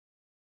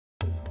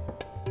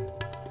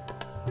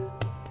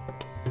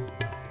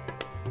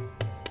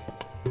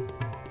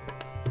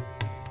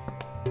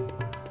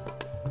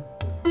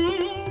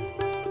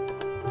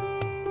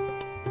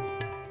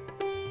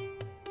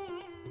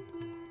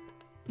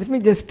me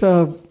just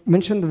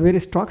mention the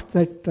various talks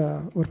that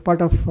were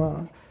part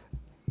of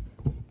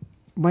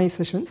my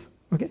sessions.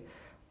 Okay,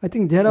 I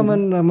think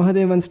Jayaraman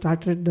Mahadevan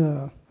started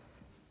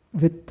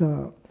with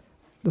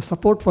the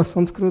support for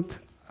Sanskrit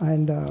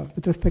and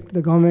with respect to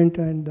the government,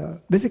 and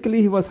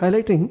basically he was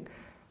highlighting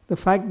the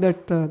fact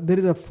that there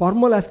is a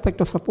formal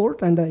aspect of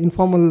support and an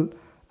informal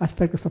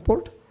aspect of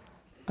support,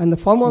 and the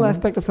formal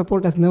aspect of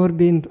support has never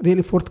been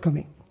really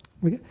forthcoming.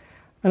 Okay?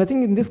 And I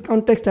think in this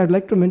context, I'd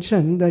like to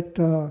mention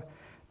that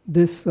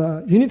this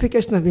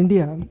unification of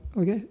India,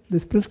 okay,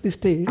 these princely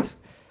states,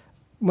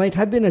 might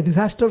have been a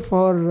disaster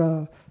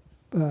for,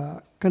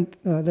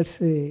 let's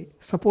say,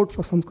 support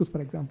for Sanskrit,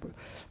 for example.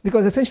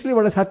 Because essentially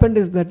what has happened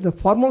is that the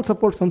formal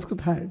support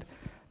Sanskrit had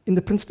in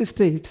the princely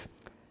states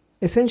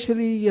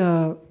essentially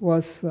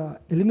was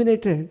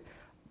eliminated,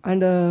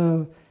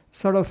 and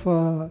sort of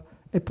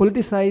a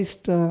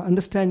politicized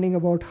understanding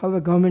about how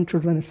a government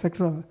should run,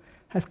 etc.,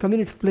 has come in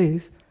its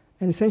place,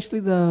 and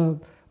essentially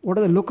what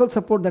are the local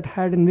support that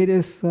had in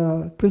various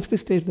princely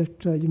states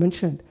that you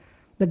mentioned,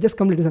 that just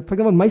completely disappeared. For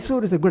example,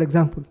 Mysore is a good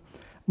example.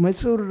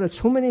 Mysore,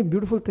 so many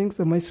beautiful things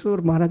the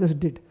Mysore Maharajas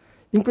did,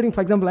 including,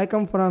 for example, I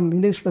come from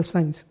Indian Institute of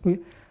Science, okay?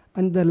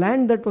 And the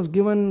land that was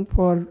given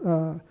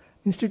for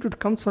institute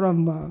comes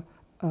from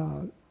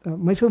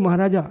Mysore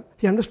Maharaja.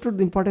 He understood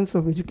the importance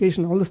of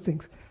education, all those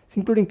things,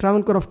 including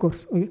Travancore, of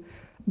course. Okay?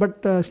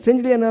 But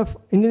strangely enough,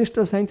 Indian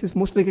Institute of Science is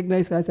most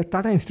recognized as a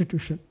Tata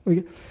institution.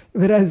 Okay?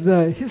 Whereas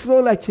his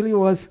role actually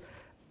was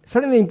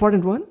certainly an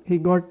important one. He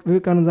got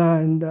Vivekananda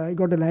and he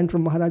got the land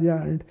from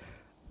Maharaja.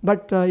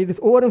 But it is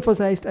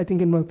overemphasized, I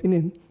think, in my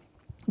opinion,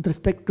 with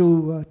respect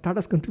to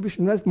Tata's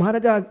contribution. Whereas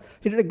Maharaja,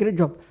 he did a great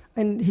job.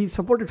 And he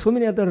supported so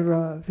many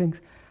other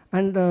things.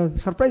 And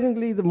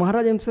surprisingly, the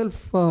Maharaja himself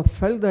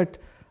felt that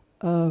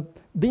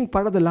being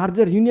part of the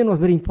larger union was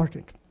very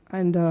important.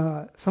 And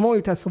somehow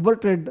it has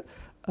subverted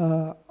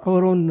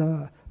our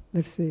own,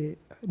 let's say,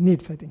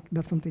 needs, I think.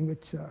 That's something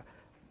which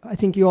I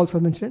think you also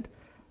mentioned.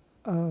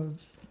 And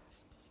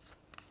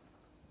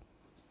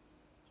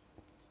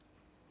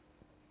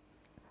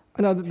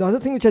the other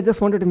thing which I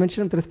just wanted to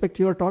mention with respect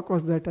to your talk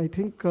was that I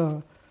think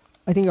I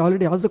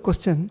already asked the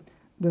question.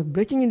 The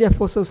Breaking India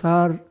forces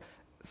are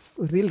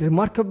really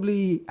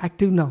remarkably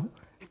active now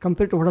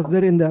compared to what was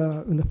there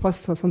when the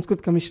first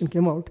Sanskrit Commission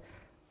came out.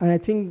 And I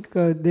think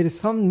there is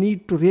some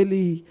need to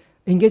really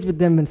engage with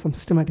them in some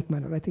systematic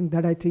manner. I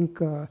think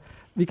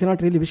we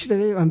cannot really wish it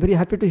away. I'm very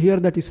happy to hear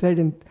that you said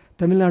in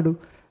Tamil Nadu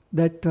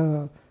that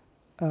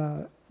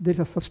there's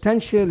a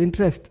substantial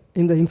interest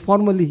in the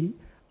informally,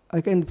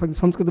 again, for the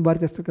Sanskrit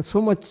Bharati, etc.,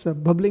 so much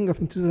bubbling of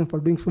enthusiasm for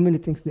doing so many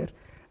things there.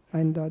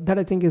 And that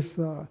I think is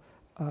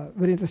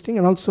very interesting.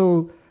 And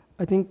also,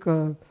 I think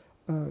Dr.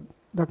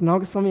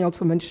 Nagaswamy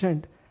also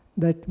mentioned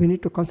that we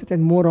need to concentrate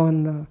more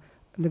on,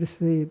 let us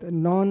say, the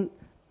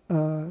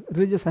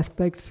non-religious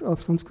aspects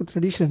of Sanskrit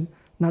tradition,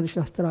 Nadi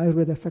Shastra,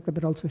 Ayurveda, etc.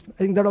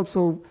 That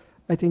also,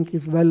 I think,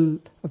 is well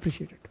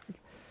appreciated.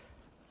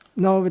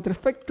 Now, with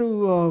respect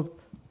to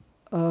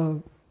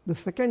the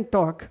second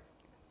talk,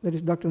 that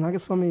is Dr.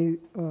 Nagaswamy,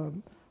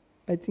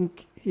 I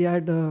think he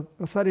had a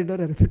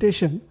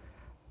refutation.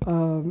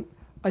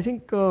 I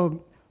think the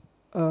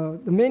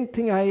main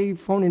thing I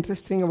found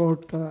interesting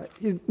about,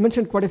 he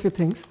mentioned quite a few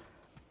things.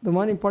 The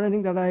one important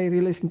thing that I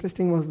realized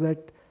interesting was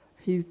that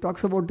he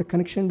talks about the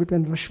connection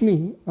between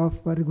Rashmi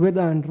of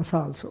Rigveda and Rasa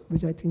also,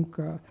 which I think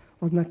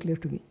was not clear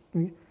to me.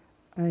 Okay?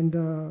 And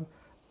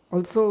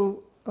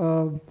also,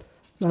 the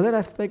other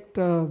aspect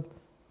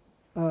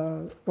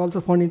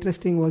also found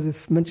interesting was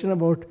his mention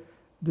about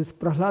this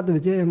Prahlad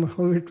Vijayam,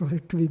 how it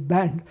was to be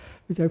banned,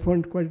 which I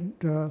found quite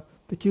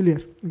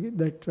peculiar, okay?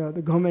 That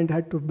the government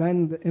had to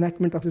ban the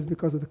enactment of this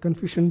because of the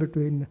confusion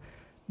between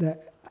the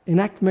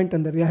enactment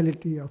and the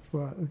reality of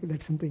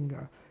that's something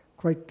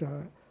quite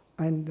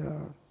and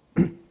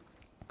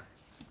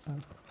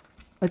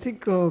I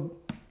think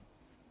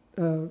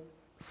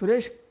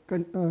Suresh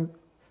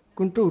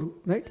Kuntur,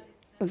 right?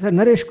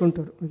 Naresh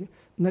Kuntur, okay?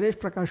 Naresh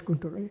Prakash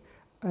Kuntur, right?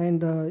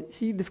 And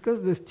he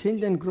discussed this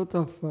change and growth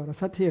of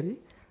Rasa theory.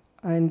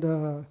 And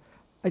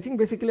I think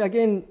basically,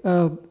 again,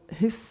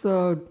 his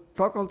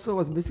talk also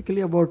was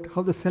basically about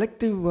how the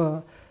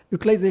selective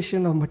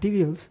utilization of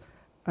materials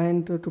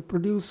and to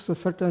produce a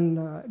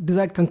certain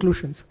desired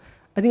conclusions.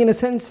 I think in a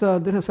sense,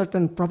 there's a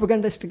certain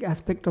propagandistic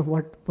aspect of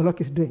what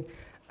Pollock is doing.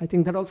 I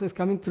think that also is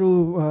coming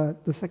through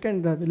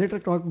the later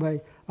talk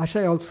by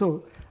Ashay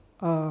also.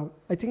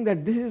 I think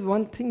that this is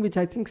one thing which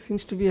I think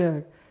seems to be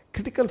a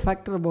critical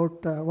factor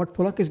about what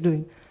Pollock is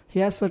doing.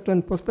 He has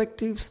certain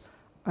perspectives,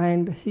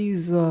 and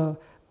he's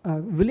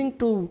willing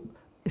to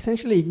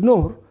essentially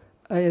ignore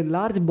a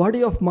large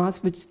body of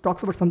mass which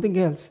talks about something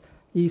else.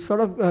 He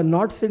sort of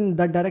nods in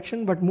that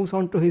direction but moves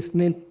on to his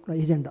main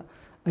agenda.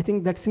 I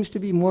think that seems to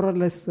be more or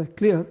less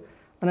clear,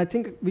 and I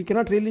think we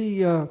cannot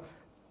really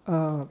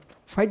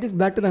fight this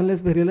battle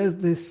unless we realize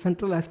this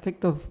central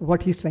aspect of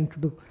what he's trying to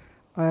do.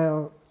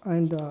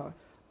 And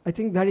I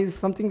think that is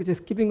something which is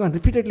keeping on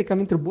repeatedly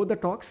coming through both the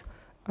talks,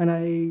 and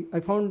I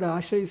found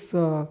Ashay's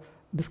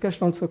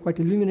discussion also quite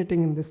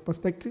illuminating in this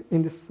perspective,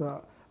 in this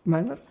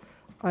manner.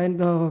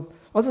 And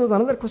also there was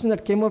another question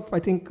that came up, I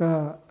think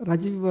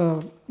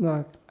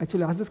Rajiv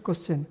actually asked this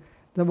question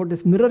about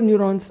this mirror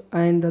neurons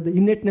and the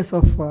innateness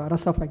of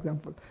rasa, for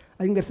example.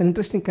 I think there's an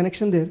interesting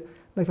connection there.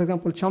 Like for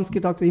example,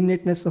 Chomsky talks about the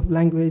innateness of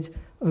language,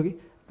 okay?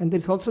 And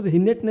there's also the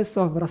innateness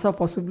of rasa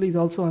possibly is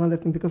also another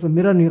thing because of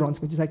mirror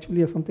neurons, which is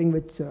actually something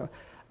which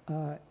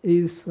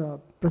is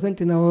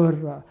present in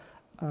our,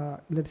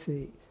 let's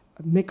say,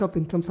 makeup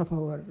in terms of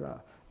our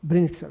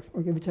brain itself,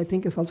 okay, which I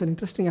think is also an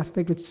interesting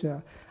aspect, which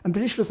I'm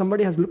pretty sure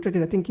somebody has looked at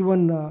it. I think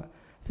even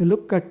if you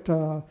look at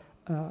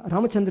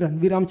Ramachandran,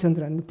 V.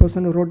 Ramachandran, the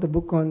person who wrote the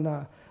book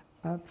on,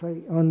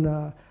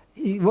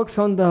 he works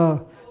on the,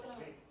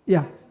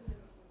 yeah,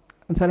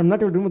 I'm sorry, I'm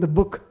not able to remember the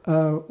book.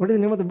 What is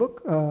the name of the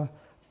book?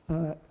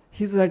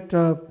 He's at,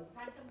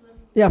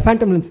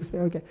 Phantom Limbs,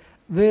 okay,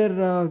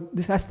 where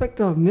this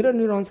aspect of mirror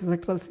neurons,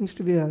 etc., seems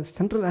to be a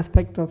central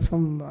aspect of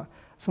some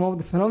of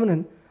the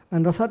phenomenon.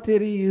 And rasa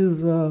theory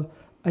is,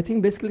 I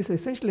think, basically it's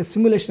essentially a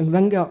simulation,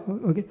 Vanga,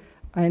 okay,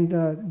 and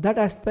that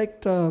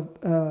aspect,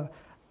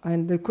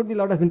 and there could be a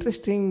lot of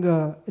interesting,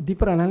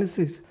 deeper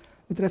analysis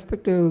with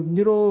respect to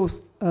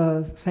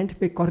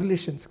neuroscientific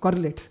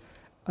correlates.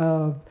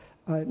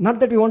 Not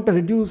that we want to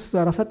reduce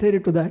rasa theory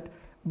to that,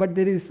 but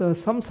there is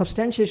some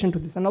substantiation to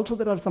this. And also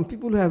there are some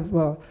people who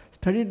have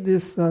studied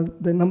this,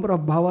 the number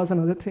of bhavas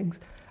and other things,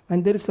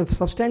 and there is a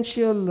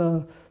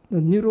substantial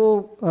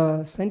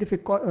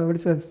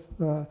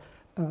neuroscientific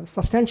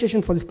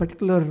substantiation for this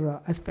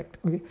particular aspect,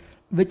 okay,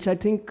 which I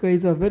think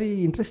is a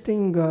very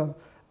interesting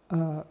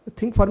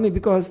thing for me,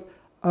 because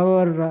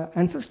our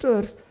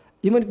ancestors,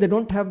 even if they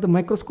don't have the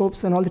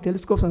microscopes and all the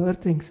telescopes and other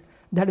things,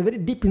 they had a very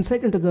deep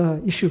insight into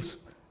the issues,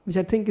 which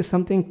I think is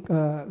something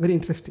very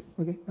interesting.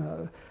 Okay,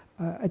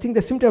 I think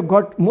they seem to have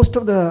got most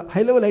of the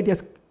high-level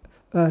ideas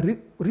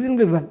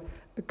reasonably well,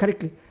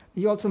 correctly.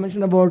 You also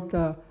mentioned about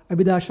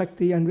Abhida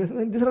Shakti,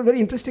 and these are very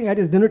interesting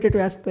ideas, denotative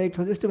aspects,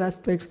 suggestive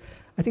aspects.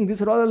 I think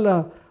these are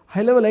all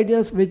high-level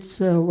ideas which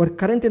were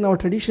current in our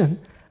tradition,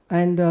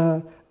 and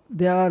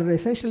they are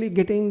essentially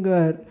getting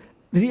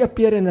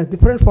reappear in a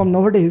different form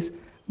nowadays,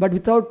 but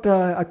without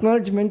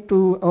acknowledgement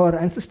to our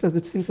ancestors,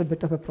 which seems a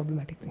bit of a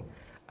problematic thing.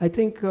 I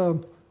think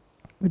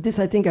with this,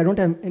 I think I don't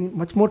have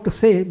much more to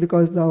say,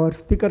 because our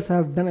speakers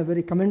have done a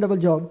very commendable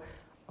job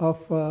of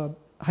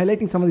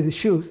highlighting some of these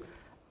issues.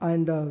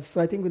 And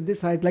so I think with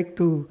this, I'd like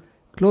to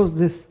close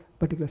this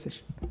particular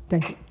session.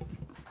 Thank you.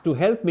 To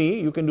help me,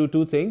 you can do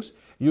two things.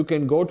 You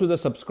can go to the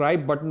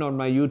subscribe button on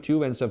my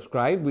YouTube and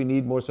subscribe. We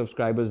need more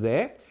subscribers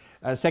there.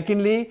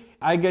 Secondly,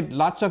 I get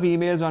lots of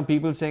emails on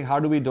people saying,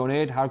 how do we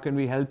donate? How can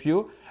we help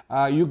you?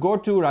 You go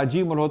to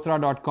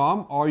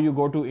rajivmalhotra.com or you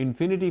go to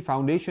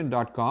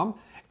infinityfoundation.com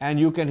and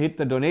you can hit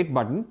the donate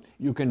button.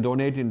 You can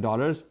donate in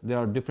dollars. There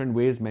are different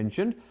ways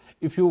mentioned.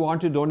 If you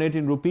want to donate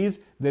in rupees,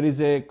 there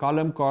is a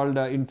column called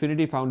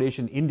Infinity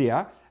Foundation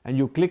India, and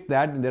you click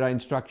that and there are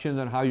instructions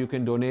on how you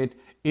can donate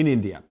in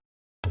India.